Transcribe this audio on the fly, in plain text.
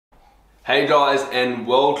Hey guys, and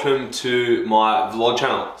welcome to my vlog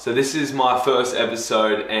channel. So this is my first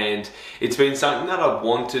episode and it's been something that I've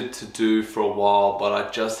wanted to do for a while, but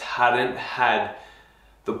I just hadn't had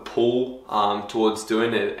the pull towards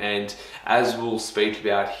doing it. And as we'll speak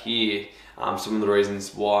about here, some of the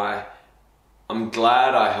reasons why I'm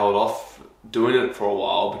glad I held off doing it for a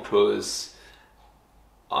while, because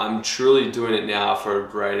I'm truly doing it now for a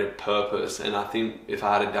greater purpose. And I think if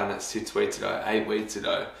I had done it 6 weeks ago, 8 weeks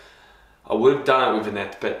ago, I would have done it with an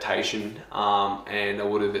expectation, and I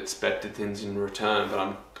would have expected things in return. But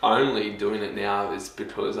I'm only doing it now is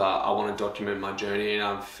because I want to document my journey,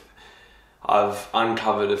 and I've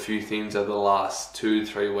uncovered a few things over the last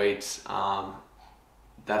 2-3 weeks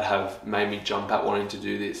that have made me jump at wanting to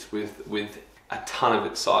do this with a ton of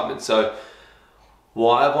excitement. So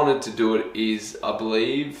why I wanted to do it is I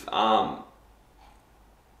believe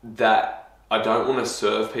that I don't want to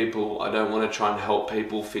serve people. I don't want to try and help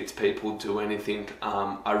people, fix people, do anything.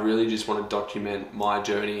 I really just want to document my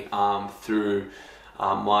journey through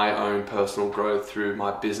my own personal growth, through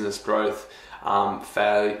my business growth,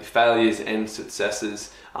 failures and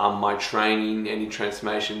successes, my training, any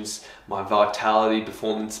transformations, my vitality,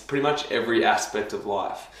 performance, pretty much every aspect of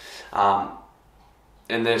life.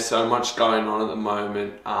 And there's so much going on at the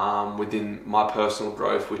moment within my personal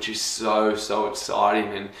growth, which is so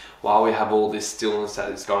exciting. And while we have all this stillness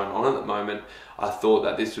that is going on at the moment, I thought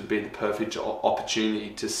that this would be the perfect opportunity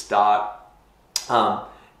to start.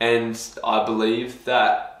 And I believe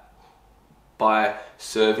that by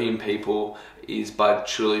serving people is by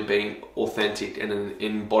truly being authentic and an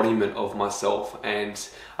embodiment of myself. And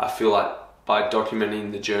I feel like by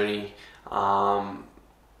documenting the journey,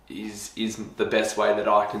 is the best way that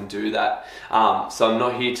I can do that. So I'm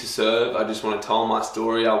not here to serve. I just want to tell my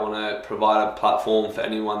story. I want to provide a platform for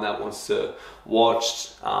anyone that wants to watch,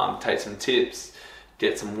 take some tips,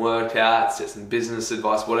 get some workouts, get some business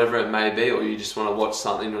advice, whatever it may be, or you just want to watch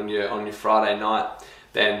something on your Friday night,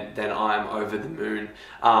 then I'm over the moon.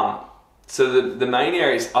 So the main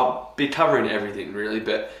areas, I'll be covering everything really,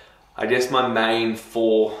 but I guess my main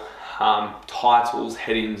four titles,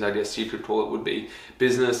 headings, I guess you could call it, would be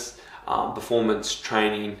business, performance,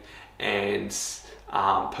 training, and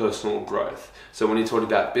personal growth. So when you talk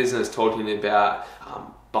about business, talking about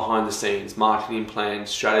behind the scenes, marketing plans,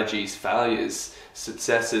 strategies, failures,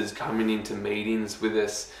 successes, coming into meetings with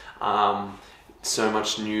us, so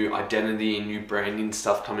much new identity and new branding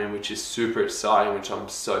stuff coming, which is super exciting, which I'm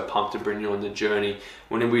so pumped to bring you on the journey.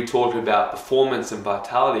 When we talk about performance and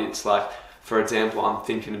vitality, it's like, for example, I'm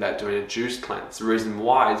thinking about doing a juice cleanse. The reason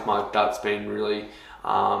why is my gut's been really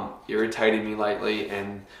irritating me lately,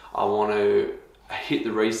 and I want to hit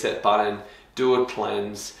the reset button, do a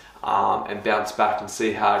cleanse, and bounce back and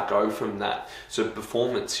see how I go from that. So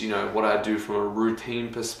performance, what I do from a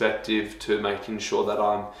routine perspective to making sure that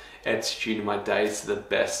I'm executing my days to the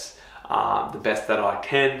best that I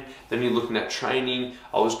can. Then you're looking at training.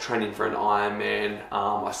 I was training for an Ironman.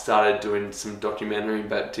 I started doing some documentary,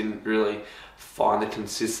 but didn't really find the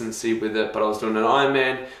consistency with it. But I was doing an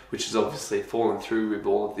Ironman, which is obviously falling through with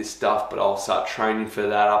all of this stuff, but I'll start training for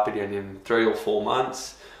that up again in 3 or 4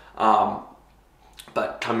 months.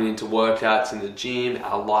 But coming into workouts in the gym,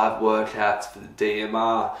 our live workouts for the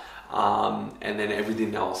DMR, and then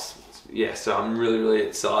everything else. Yeah, so I'm really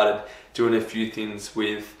excited, doing a few things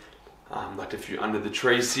with like a few Under the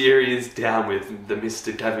Tree series, down with the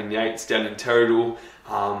Mr. Gavin Yates down in Terrigal,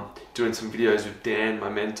 doing some videos with Dan, my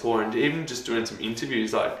mentor, and even just doing some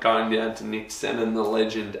interviews, like going down to Nick Sennan, the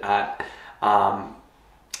legend, at down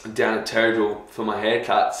at Terrigal for my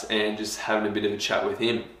haircuts, and just having a bit of a chat with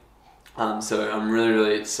him. So I'm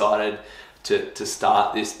really excited to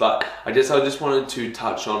start this. But I guess I just wanted to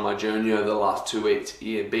touch on my journey over the last 2 weeks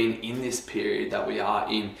here, being in this period that we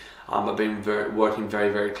are in. I've been working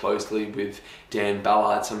very closely with Dan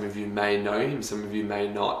Ballard. Some of you may know him, some of you may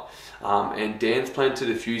not. And Dan's planted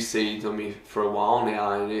a few seeds on me for a while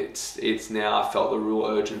now, and it's now I felt the real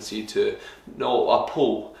urgency to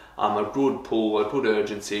a good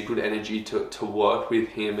urgency, good energy to work with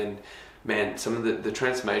him. And man, some of the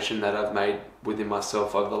transformation that I've made within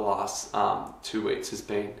myself over the last 2 weeks has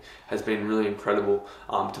been really incredible.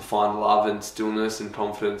 To find love and stillness and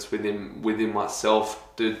confidence within myself,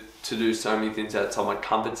 to do so many things outside my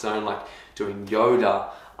comfort zone, like doing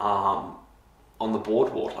yoga on the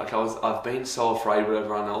boardwalk. Like I've been so afraid what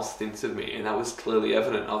everyone else thinks of me, and that was clearly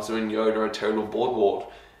evident. I was doing yoga at Terrigal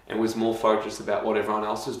Boardwalk and was more focused about what everyone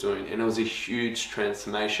else was doing, and it was a huge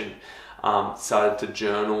transformation. Started to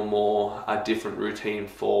journal more, a different routine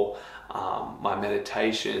for my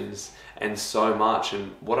meditations, and so much.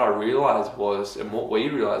 And what I realized was, and what we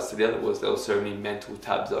realized together was, there were so many mental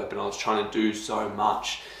tabs open. I was trying to do so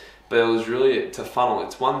much, but it was really to funnel.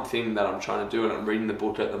 It's one thing that I'm trying to do, and I'm reading the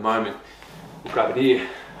book at the moment. I'll grab it here.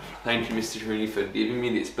 Thank you, Mr. Trini, for giving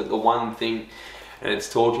me this. But the one thing, and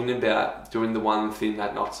it's talking about doing the one thing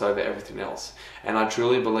that knocks over everything else. And I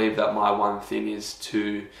truly believe that my one thing is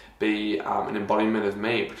to be an embodiment of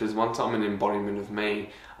me, because once I'm an embodiment of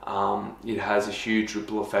me, it has a huge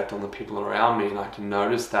ripple effect on the people around me, and I can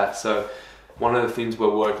notice that. So one of the things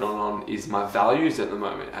we're working on is my values at the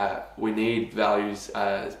moment. We need values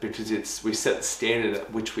because we set the standard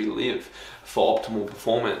at which we live for optimal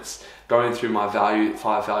performance. Going through my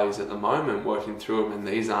 5 values at the moment, working through them, and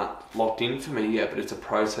these aren't locked in for me yet, but it's a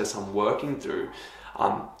process I'm working through.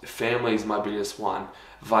 Family is my biggest one.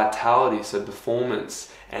 Vitality, so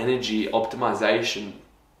performance, energy, optimization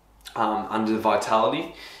under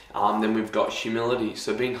vitality. Then we've got humility,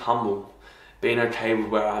 so being humble, being okay with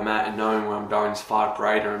where I'm at and knowing where I'm going is far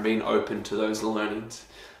greater, and being open to those learnings.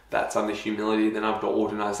 That's under humility. Then I've got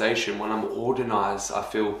organization. When I'm organized, I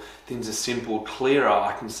feel things are simple, clearer.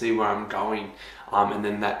 I can see where I'm going. And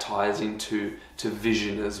then that ties into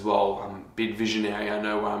vision as well. I'm a big visionary. I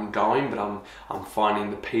know where I'm going, but I'm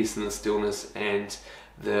finding the peace and the stillness and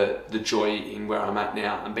the joy in where I'm at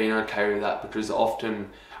now, and being okay with that, because often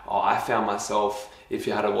I found myself, if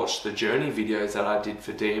you had to watch the journey videos that I did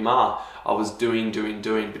for DMR, I was doing,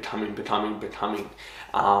 becoming.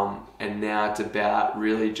 And now it's about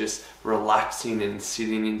really just relaxing and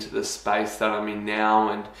sitting into the space that I'm in now,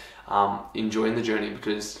 and enjoying the journey,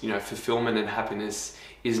 because fulfillment and happiness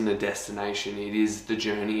isn't a destination, it is the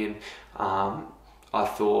journey. And I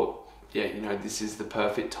thought, this is the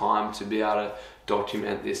perfect time to be able to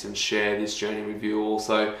document this and share this journey with you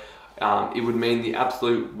also. It would mean the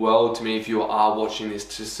absolute world to me if you are watching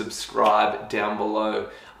this to subscribe down below,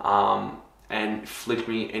 and flick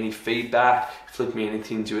me any feedback, flick me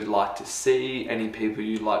anything you would like to see, any people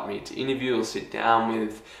you'd like me to interview or sit down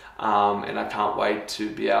with. And I can't wait to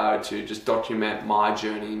be able to just document my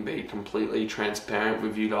journey and be completely transparent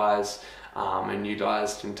with you guys. And you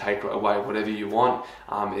guys can take away whatever you want.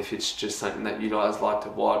 If it's just something that you guys like to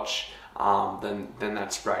watch, then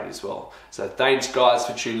that's great as well. So thanks guys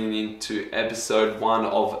for tuning in to episode 1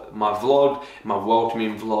 of my vlog, my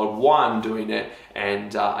welcoming vlog, why I'm doing it,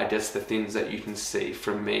 and I guess the things that you can see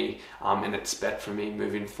from me and expect from me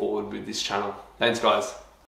moving forward with this channel. Thanks guys.